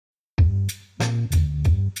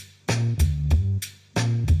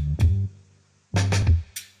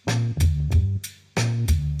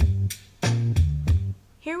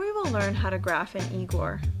Here we will learn how to graph in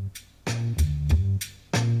IGOR.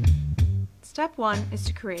 Step 1 is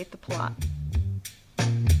to create the plot.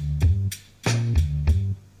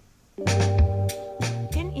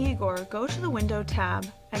 In IGOR, go to the Window tab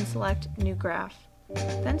and select New Graph.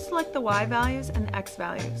 Then select the Y values and the X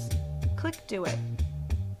values. Click Do It.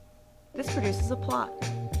 This produces a plot.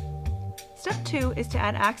 Step 2 is to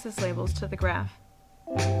add axis labels to the graph.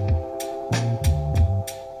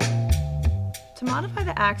 To modify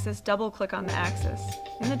the axis, double-click on the axis.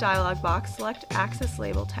 In the dialog box, select Axis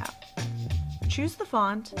Label tab. Choose the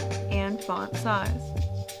font and font size.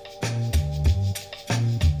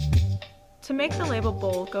 To make the label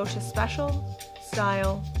bold, go to Special,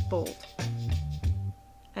 Style, Bold.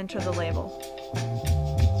 Enter the label.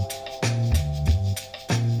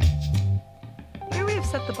 Here we have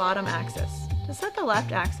set the bottom axis. To set the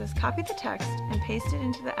left axis, copy the text and paste it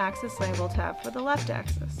into the Axis Label tab for the left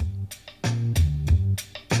axis.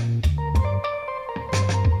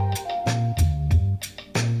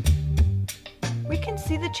 We can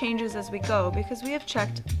see the changes as we go because we have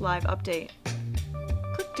checked Live Update.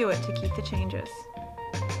 Click Do It to keep the changes.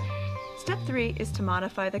 Step 3 is to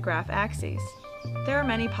modify the graph axes. There are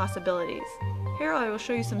many possibilities. Here I will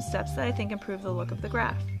show you some steps that I think improve the look of the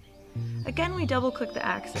graph. Again, we double-click the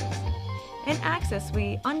axis. In Axis,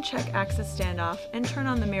 we uncheck Axis Standoff and turn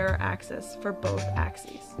on the mirror axis for both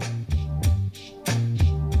axes.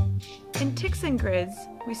 In Ticks and Grids,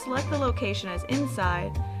 we select the location as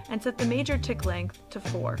inside and set the major tick length to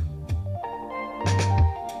 4.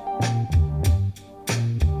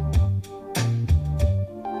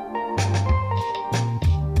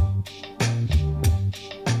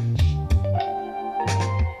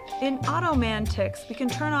 In Auto Man Ticks, we can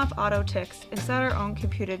turn off auto ticks and set our own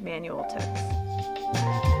computed manual ticks.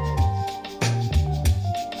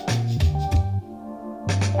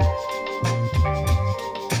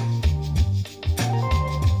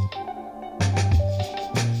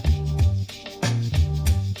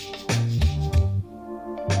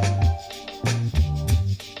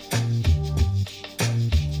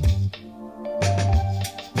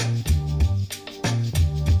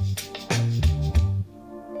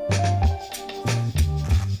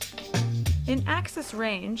 In Axis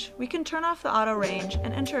Range, we can turn off the auto range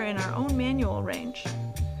and enter in our own manual range.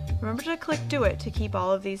 Remember to click Do It to keep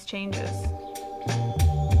all of these changes.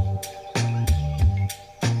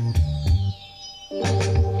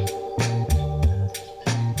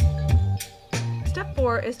 Step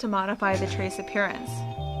 4 is to modify the trace appearance.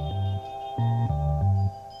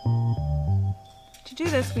 To do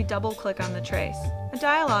this, we double-click on the trace. A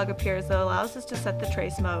dialog appears that allows us to set the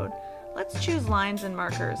trace mode. Let's choose Lines and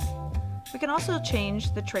Markers. We can also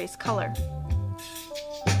change the trace color.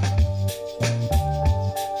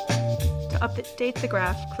 To update the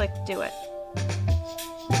graph, click Do It.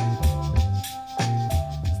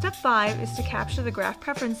 Step 5 is to capture the graph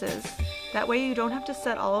preferences. That way you don't have to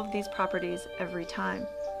set all of these properties every time.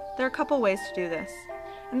 There are a couple ways to do this.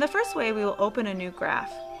 In the first way, we will open a new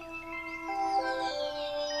graph.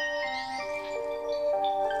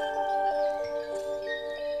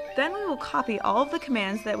 Then we will copy all of the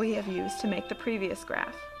commands that we have used to make the previous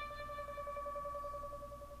graph.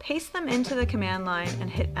 Paste them into the command line and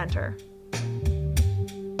hit Enter.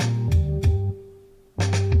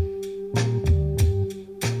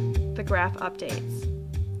 The graph updates.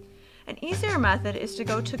 An easier method is to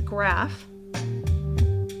go to Graph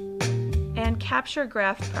and Capture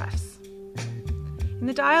Graph Prefs. In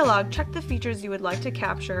the dialog, check the features you would like to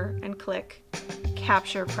capture and click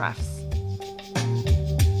Capture Prefs.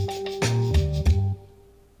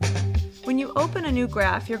 When you open a new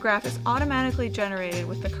graph, your graph is automatically generated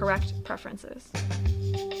with the correct preferences.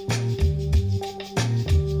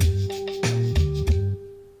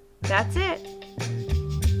 That's it!